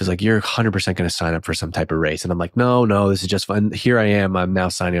my wife was like, you're 100% going to sign up for some type of race. And I'm like, no, this is just fun. Here I am. I'm now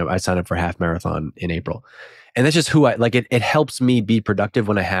signing up. I signed up for a half marathon in April. And that's just who I like. It helps me be productive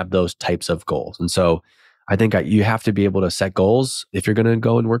when I have those types of goals. And so I think you have to be able to set goals if you're going to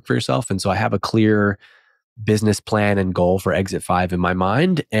go and work for yourself. And so I have a clear business plan and goal for Exit 5 in my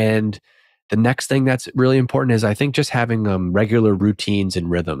mind. And the next thing that's really important is I think just having regular routines and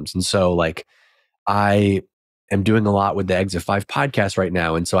rhythms. And so like I am doing a lot with the Exit 5 podcast right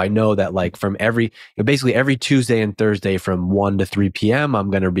now. And so I know that like from basically every Tuesday and Thursday from 1 to 3 p.m.,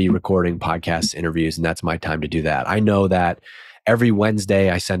 I'm going to be recording podcast interviews. And that's my time to do that. I know that every Wednesday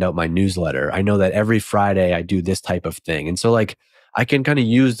I send out my newsletter. I know that every Friday I do this type of thing. And so like, I can kind of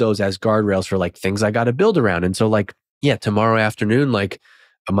use those as guardrails for like things I got to build around. And so like, yeah, tomorrow afternoon, like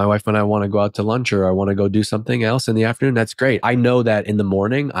my wife and I want to go out to lunch or I want to go do something else in the afternoon. That's great. I know that in the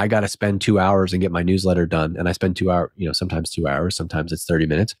morning, I got to spend 2 hours and get my newsletter done. And I spend 2 hours, sometimes 2 hours, sometimes it's 30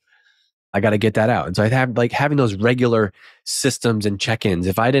 minutes. I got to get that out. And so I have like having those regular systems and check-ins.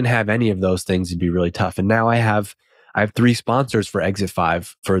 If I didn't have any of those things, it'd be really tough. And now I have 3 sponsors for Exit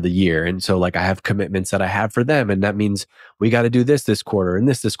 5 for the year. And so like I have commitments that I have for them. And that means we got to do this quarter and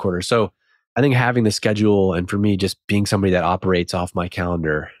this quarter. So I think having the schedule and for me, just being somebody that operates off my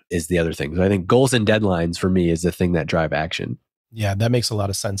calendar is the other thing. So I think goals and deadlines for me is the thing that drive action. Yeah, that makes a lot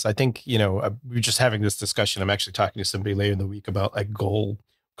of sense. I think, we were just having this discussion. I'm actually talking to somebody later in the week about like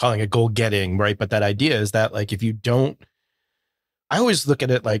calling it goal getting, right? But that idea is that like, I always look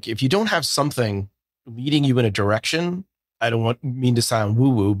at it like if you don't have something leading you in a direction, I don't mean to sound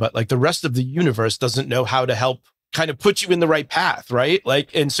woo-woo, but like the rest of the universe doesn't know how to help kind of put you in the right path, right?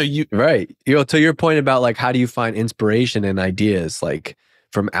 Like, and so right. To your point about like, how do you find inspiration and ideas like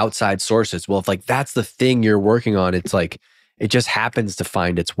from outside sources? Well, if like that's the thing you're working on, it's like, it just happens to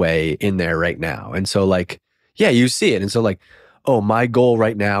find its way in there right now. And so like, yeah, you see it. And so like, oh, my goal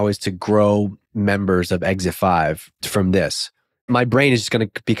right now is to grow members of Exit 5 from this. My brain is just going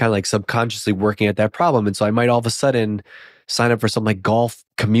to be kind of like subconsciously working at that problem. And so I might all of a sudden sign up for some like golf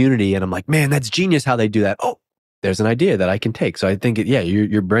community. And I'm like, man, that's genius how they do that. Oh, there's an idea that I can take. So I think,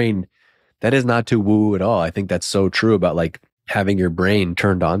 your brain, that is not too woo at all. I think that's so true about like having your brain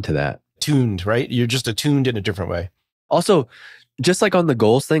turned on to that. Tuned, right? You're just attuned in a different way. Also, just like on the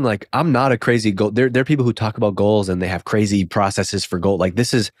goals thing, like I'm not a crazy goal. There are people who talk about goals and they have crazy processes for goal. Like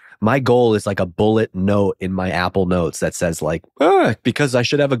my goal is like a bullet note in my Apple Notes that says like, because I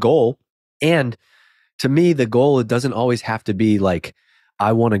should have a goal. And to me, the goal, it doesn't always have to be like,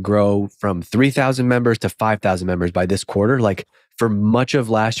 I want to grow from 3,000 members to 5,000 members by this quarter. Like for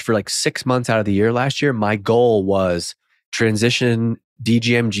like 6 months out of the year last year, my goal was transition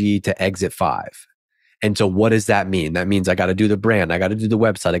DGMG to Exit 5. And so what does that mean? That means I got to do the brand. I got to do the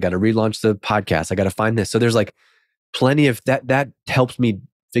website. I got to relaunch the podcast. I got to find this. So there's like plenty of that helps me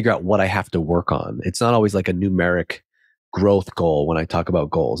figure out what I have to work on. It's not always like a numeric growth goal when I talk about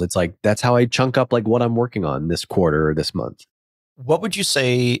goals. It's like, that's how I chunk up like what I'm working on this quarter or this month. What would you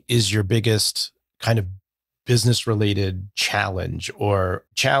say is your biggest kind of business related challenge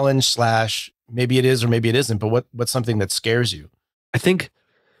slash maybe it is or maybe it isn't, but what's something that scares you? I think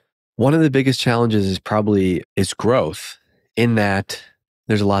one of the biggest challenges is growth, in that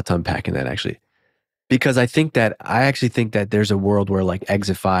there's a lot to unpack in that, actually. Because I actually think that there's a world where like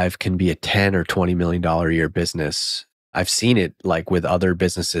Exit 5 can be a $10 or $20 million a year business. I've seen it like with other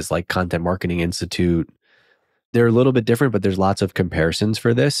businesses like Content Marketing Institute. They're a little bit different, but there's lots of comparisons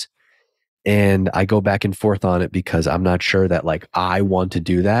for this. And I go back and forth on it because I'm not sure that like I want to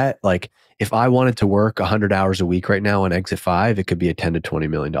do that. Like if I wanted to work 100 hours a week right now on Exit 5, it could be a $10 to $20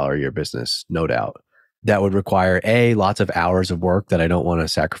 million a year business, no doubt. That would require lots of hours of work that I don't want to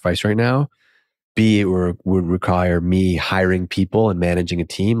sacrifice right now. B, it would require me hiring people and managing a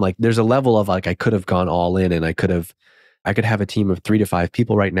team. Like there's a level of like, I could have gone all in and I could have a team of 3 to 5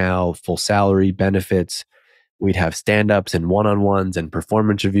 people right now, full salary, benefits. We'd have stand-ups and one-on-ones and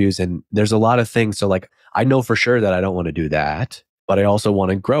performance reviews. And there's a lot of things. So like, I know for sure that I don't want to do that, but I also want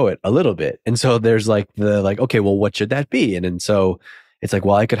to grow it a little bit. And so there's like okay, well, what should that be? And so it's like,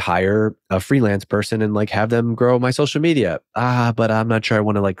 well, I could hire a freelance person and like have them grow my social media. But I'm not sure I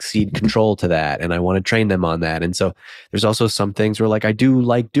want to like cede control to that. And I want to train them on that. And so there's also some things where like, I do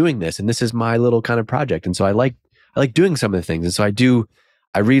like doing this and this is my little kind of project. And so I like doing some of the things. And so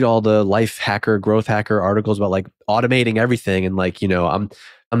I read all the life hacker, growth hacker articles about like automating everything. And like, I'm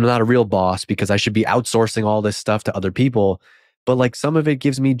not a real boss because I should be outsourcing all this stuff to other people. But like some of it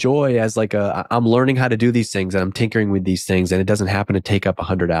gives me joy as like I'm learning how to do these things and I'm tinkering with these things and it doesn't happen to take up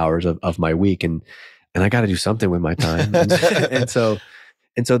 100 hours of my week. And I got to do something with my time. and so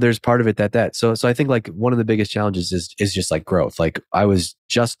there's part of it so I think like one of the biggest challenges is just like growth. Like I was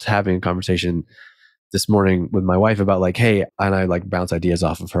just having a conversation this morning with my wife about like, hey, and I like bounce ideas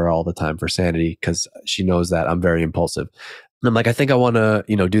off of her all the time for Sanity because she knows that I'm very impulsive. And I'm like, I think I want to,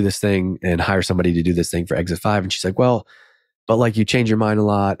 do this thing and hire somebody to do this thing for Exit 5. And she's like, well, but like you change your mind a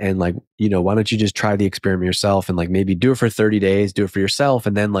lot. And like, why don't you just try the experiment yourself and like maybe do it for 30 days, do it for yourself.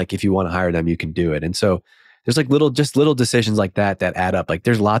 And then like, if you want to hire them, you can do it. And so there's like little decisions like that add up. Like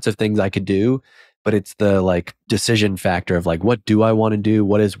there's lots of things I could do, but it's the like decision factor of like, what do I want to do?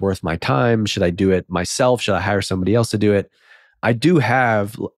 What is worth my time? Should I do it myself? Should I hire somebody else to do it? I do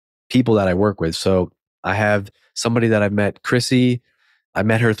have people that I work with. So I have somebody that I've met, Chrissy. I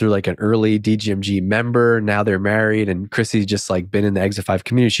met her through like an early DGMG member. Now they're married and Chrissy's just like been in the Exit 5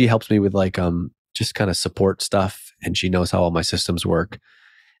 community. She helps me with like just kind of support stuff and she knows how all my systems work.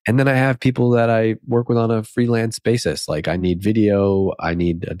 And then I have people that I work with on a freelance basis. Like I need video, I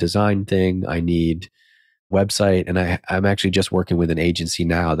need a design thing, I need website. And I'm actually just working with an agency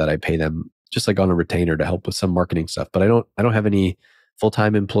now that I pay them just like on a retainer to help with some marketing stuff. But I don't have any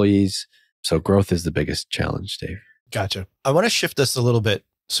full-time employees. So growth is the biggest challenge, Dave. Gotcha. I want to shift this a little bit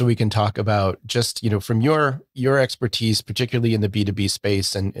so we can talk about just, from your expertise, particularly in the B2B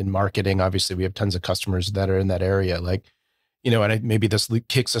space and in marketing. Obviously, we have tons of customers that are in that area. Like, and maybe this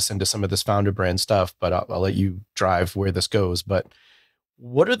kicks us into some of this founder brand stuff, but I'll let you drive where this goes. But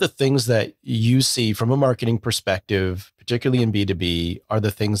what are the things that you see from a marketing perspective, particularly in B2B, are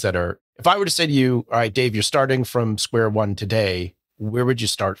the things that are, if I were to say to you, all right, Dave, you're starting from square one today, where would you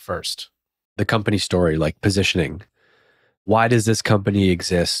start first? The company story, like positioning. Why does this company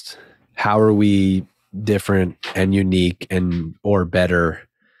exist? How are we different and unique or better?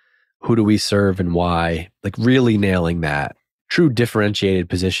 Who do we serve and why? Like really nailing that. True differentiated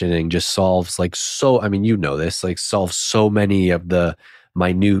positioning just solves like solves so many of the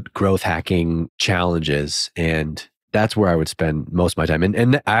minute growth hacking challenges. And that's where I would spend most of my time.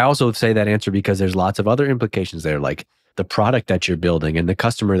 And I also say that answer because there's lots of other implications there, like the product that you're building and the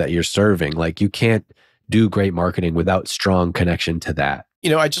customer that you're serving. Like you can't do great marketing without strong connection to that.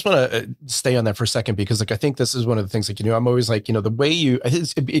 I just want to stay on that for a second because like, I think this is one of the things like, I'm always like, the way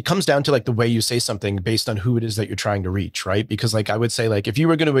it comes down to like the way you say something based on who it is that you're trying to reach, right? Because like, I would say like, if you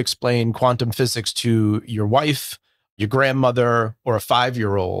were going to explain quantum physics to your wife, your grandmother, or a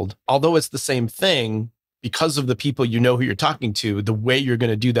 5-year-old, although it's the same thing, because of the people who you're talking to, the way you're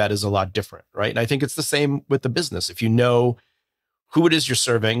going to do that is a lot different, right? And I think it's the same with the business. If you know who it is you're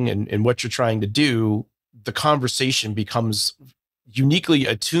serving and what you're trying to do, the conversation becomes uniquely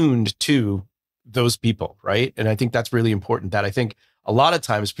attuned to those people, right? And I think that's really important. That I think a lot of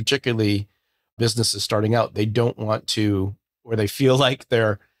times, particularly businesses starting out, they don't want to, or they feel like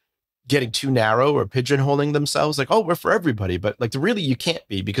they're getting too narrow or pigeonholing themselves. Like, oh, we're for everybody. But like, really, you can't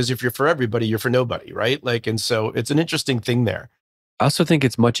be, because if you're for everybody, you're for nobody, right? Like, and so it's an interesting thing there. I also think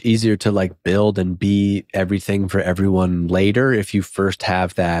it's much easier to like build and be everything for everyone later if you first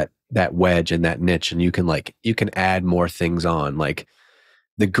have that wedge and that niche, and you can add more things on. Like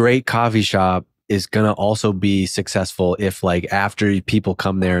the great coffee shop is going to also be successful if like after people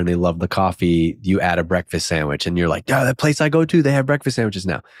come there and they love the coffee, you add a breakfast sandwich and you're like, yeah, that place I go to, they have breakfast sandwiches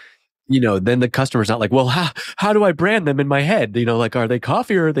now. Then the customer's not like, well, how do I brand them in my head? Like, are they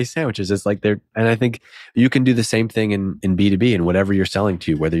coffee or are they sandwiches? It's like and I think you can do the same thing in B2B and whatever you're selling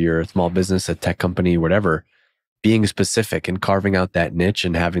to, whether you're a small business, a tech company, whatever, being specific and carving out that niche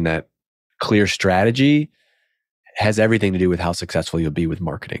and having that clear strategy has everything to do with how successful you'll be with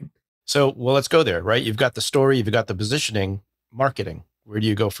marketing. So, well, let's go there, right? You've got the story, you've got the positioning, marketing. Where do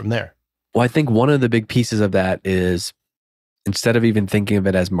you go from there? Well, I think one of the big pieces of that is instead of even thinking of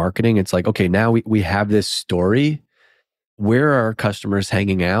it as marketing, it's like, okay, now we have this story. Where are our customers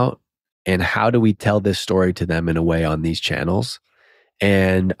hanging out? And how do we tell this story to them in a way on these channels?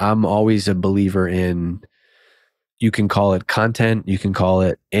 And I'm always a believer in, you can call it content, you can call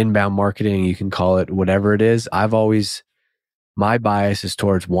it inbound marketing, you can call it whatever it is. My bias is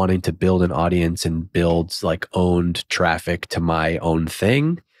towards wanting to build an audience and build like owned traffic to my own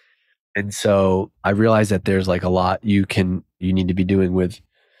thing. And so I realize that there's like a lot you need to be doing with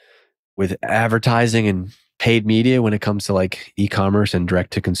advertising and paid media when it comes to like e-commerce and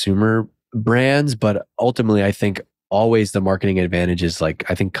direct to consumer brands. But ultimately, I think always the marketing advantage is like,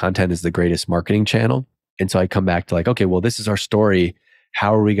 I think content is the greatest marketing channel. And so I come back to like, okay, well, this is our story.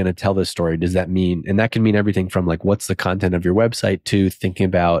 How are we going to tell this story? Does that mean, and that can mean everything from like, what's the content of your website to thinking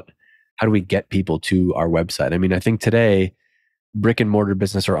about how do we get people to our website? I mean, I think today, brick and mortar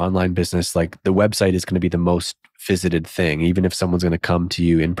business or online business, like the website is going to be the most visited thing. Even if someone's going to come to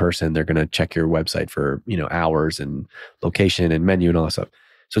you in person, they're going to check your website for, hours and location and menu and all that stuff.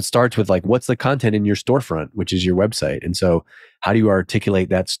 So it starts with like, what's the content in your storefront, which is your website? And so how do you articulate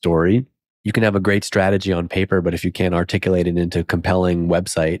that story? You can have a great strategy on paper, but if you can't articulate it into a compelling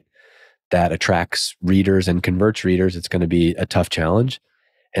website that attracts readers and converts readers, it's going to be a tough challenge.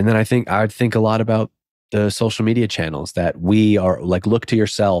 And then I'd think a lot about the social media channels that we are like, look to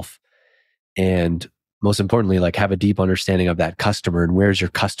yourself, and most importantly, like have a deep understanding of that customer and where's your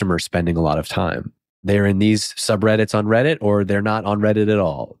customer spending a lot of time. They're in these subreddits on Reddit, or they're not on Reddit at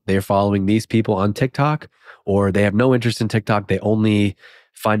all. They're following these people on TikTok, or they have no interest in TikTok. They only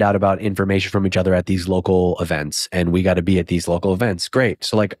find out about information from each other at these local events, and we got to be at these local events. Great.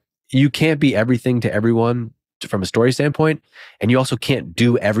 So like you can't be everything to everyone from a story standpoint, and you also can't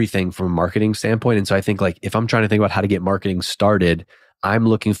do everything from a marketing standpoint. And so I think like if I'm trying to think about how to get marketing started, I'm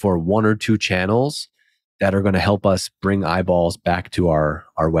looking for one or two channels that are going to help us bring eyeballs back to our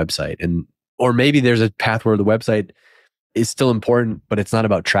website. Or maybe there's a path where the website is still important, but it's not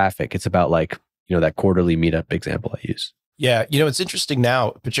about traffic. It's about like, that quarterly meetup example I use. Yeah. It's interesting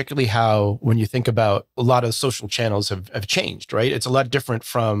now, particularly how when you think about a lot of social channels have changed, right? It's a lot different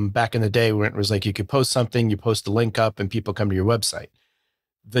from back in the day when it was like you could post something, you post a link up and people come to your website.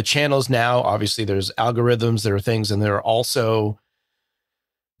 The channels now, obviously there's algorithms, there are things, and there are also,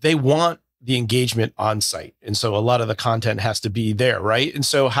 they want the engagement on site. And so a lot of the content has to be there, right? And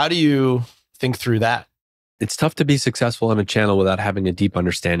so how do you think through that? It's tough to be successful on a channel without having a deep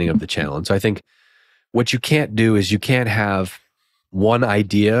understanding of the channel. And so I think what you can't do is you can't have one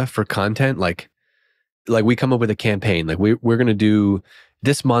idea for content. Like we come up with a campaign, like we're going to do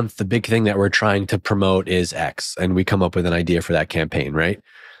this month, the big thing that we're trying to promote is X. And we come up with an idea for that campaign, right?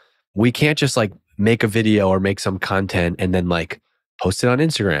 We can't just like make a video or make some content and then like post it on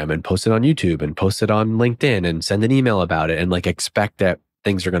Instagram and post it on YouTube and post it on LinkedIn and send an email about it and like expect that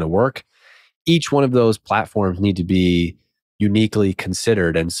things are going to work. Each one of those platforms need to be uniquely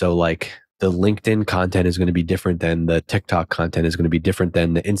considered. And so like the LinkedIn content is going to be different than the TikTok content is going to be different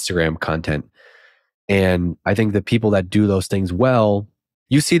than the Instagram content. And I think the people that do those things well,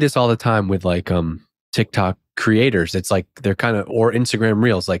 you see this all the time with like TikTok creators. It's like they're kind of, or Instagram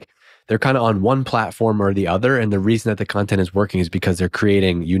Reels, like they're kind of on one platform or the other. And the reason that the content is working is because they're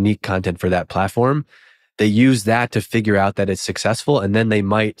creating unique content for that platform. They use that to figure out that it's successful. And then they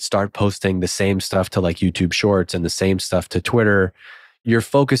might start posting the same stuff to like YouTube Shorts and the same stuff to Twitter. You're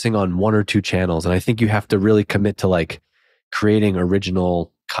focusing on one or two channels. And I think you have to really commit to like creating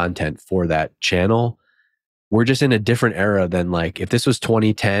original content for that channel. We're just in a different era than like, if this was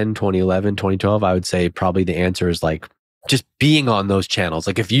 2010, 2011, 2012, I would say probably the answer is like just being on those channels.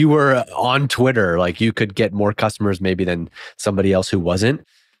 Like if you were on Twitter, like you could get more customers maybe than somebody else who wasn't.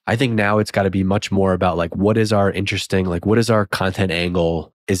 I think now it's got to be much more about like, what is our interesting, like what is our content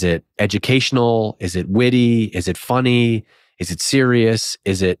angle? Is it educational? Is it witty? Is it funny? Is it serious?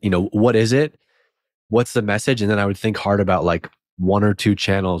 Is it, what is it? What's the message? And then I would think hard about like, one or two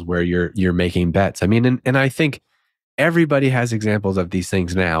channels where you're making bets. I mean, and I think everybody has examples of these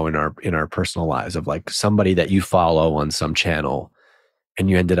things now in our personal lives, of like somebody that you follow on some channel and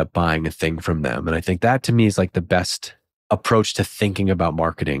you ended up buying a thing from them. And I think that to me is like the best approach to thinking about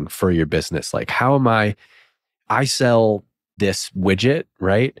marketing for your business. Like, how am I sell this widget,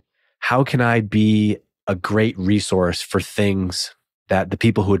 right? How can I be a great resource for things that the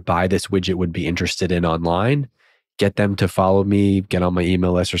people who would buy this widget would be interested in online? Get them to follow me, get on my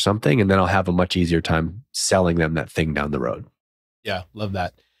email list or something, and then I'll have a much easier time selling them that thing down the road. Yeah, love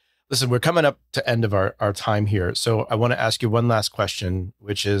that. Listen, we're coming up to end of our time here. So I want to ask you one last question,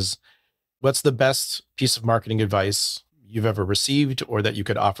 which is, what's the best piece of marketing advice you've ever received or that you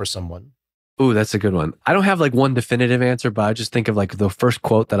could offer someone? Ooh, that's a good one. I don't have like one definitive answer, but I just think of like the first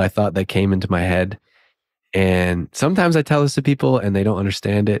quote that I thought that came into my head. And sometimes I tell this to people and they don't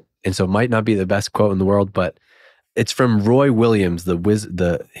understand it. And so it might not be the best quote in the world, but it's from Roy Williams,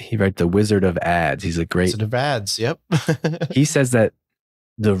 he wrote The Wizard of Ads. He's a great Wizard of Ads. Yep. He says that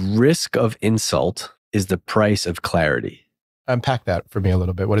the risk of insult is the price of clarity. Unpack that for me a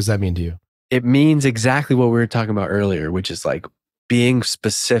little bit. What does that mean to you? It means exactly what we were talking about earlier, which is like being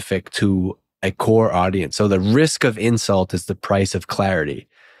specific to a core audience. So the risk of insult is the price of clarity.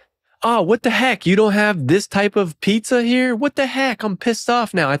 Oh, what the heck? You don't have this type of pizza here? What the heck? I'm pissed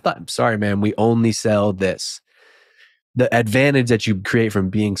off now. I'm sorry, man. We only sell this. The advantage that you create from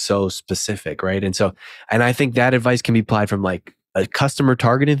being so specific, right? And I think that advice can be applied from like a customer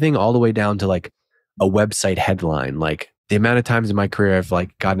targeting thing all the way down to like a website headline. Like the amount of times in my career I've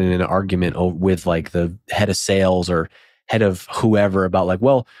like gotten in an argument with like the head of sales or head of whoever about like,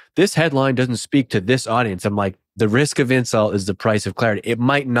 well, this headline doesn't speak to this audience. I'm like, the risk of insult is the price of clarity. It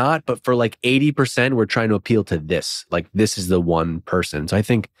might not, but for like 80%, we're trying to appeal to this. Like this is the one person. So I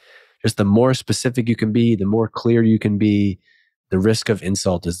think just the more specific you can be, the more clear you can be, the risk of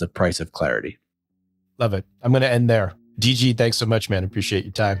insult is the price of clarity. Love it. I'm going to end there. DG, thanks so much, man. Appreciate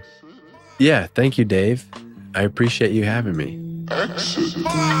your time. Yeah, thank you, Dave. I appreciate you having me.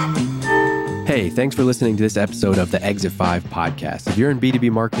 Hey, thanks for listening to this episode of the Exit 5 podcast. If you're in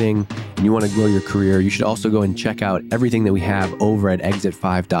B2B marketing and you want to grow your career, you should also go and check out everything that we have over at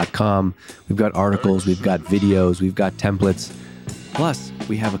exit5.com. We've got articles, we've got videos, we've got templates. Plus,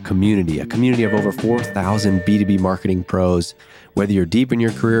 we have a community of over 4,000 B2B marketing pros. Whether you're deep in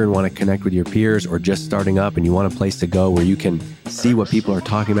your career and want to connect with your peers or just starting up and you want a place to go where you can see what people are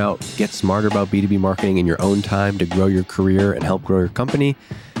talking about, get smarter about B2B marketing in your own time to grow your career and help grow your company,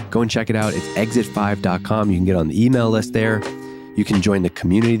 go and check it out. It's exit5.com. You can get on the email list there. You can join the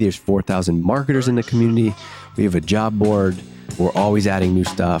community. There's 4,000 marketers in the community. We have a job board. We're always adding new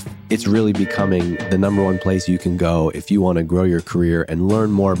stuff. It's really becoming the number one place you can go if you want to grow your career and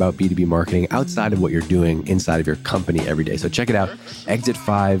learn more about B2B marketing outside of what you're doing inside of your company every day. So check it out,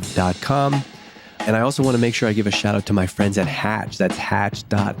 exit5.com. And I also want to make sure I give a shout out to my friends at Hatch. That's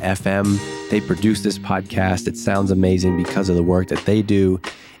hatch.fm. They produce this podcast. It sounds amazing because of the work that they do.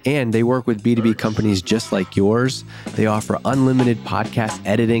 And they work with B2B companies just like yours. They offer unlimited podcast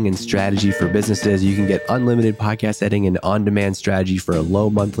editing and strategy for businesses. You can get unlimited podcast editing and on-demand strategy for a low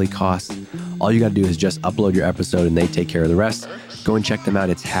monthly cost. All you got to do is just upload your episode and they take care of the rest. Go and check them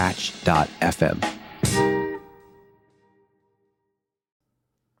out. It's hatch.fm.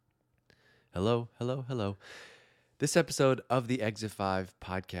 Hello. This episode of the Exit 5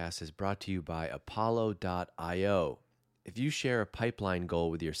 podcast is brought to you by Apollo.io. If you share a pipeline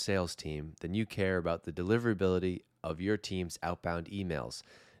goal with your sales team, then you care about the deliverability of your team's outbound emails.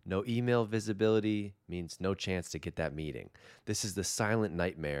 No email visibility means no chance to get that meeting. This is the silent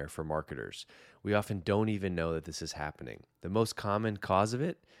nightmare for marketers. We often don't even know that this is happening. The most common cause of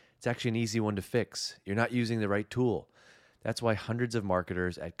it, it's actually an easy one to fix. You're not using the right tool. That's why hundreds of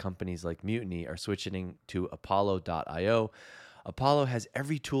marketers at companies like Mutiny are switching to Apollo.io. Apollo has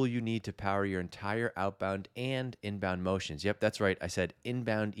every tool you need to power your entire outbound and inbound motions. Yep, that's right. I said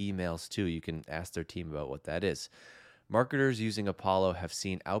inbound emails too. You can ask their team about what that is. Marketers using Apollo have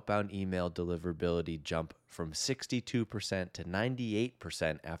seen outbound email deliverability jump from 62% to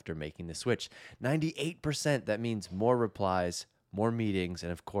 98% after making the switch. 98%, that means more replies, more meetings,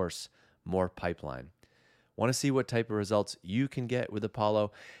 and of course, more pipeline. Want to see what type of results you can get with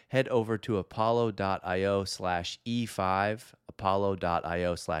Apollo? Head over to apollo.io/E5,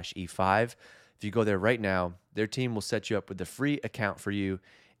 apollo.io/E5. If you go there right now, their team will set you up with a free account for you.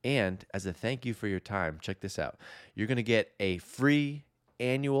 And as a thank you for your time, check this out. You're going to get a free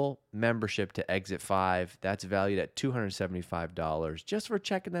annual membership to Exit 5. That's valued at $275 just for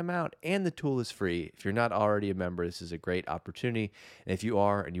checking them out. And the tool is free. If you're not already a member, this is a great opportunity. And if you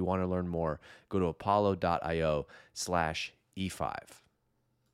are and you want to learn more, go to apollo.io/E5. E5.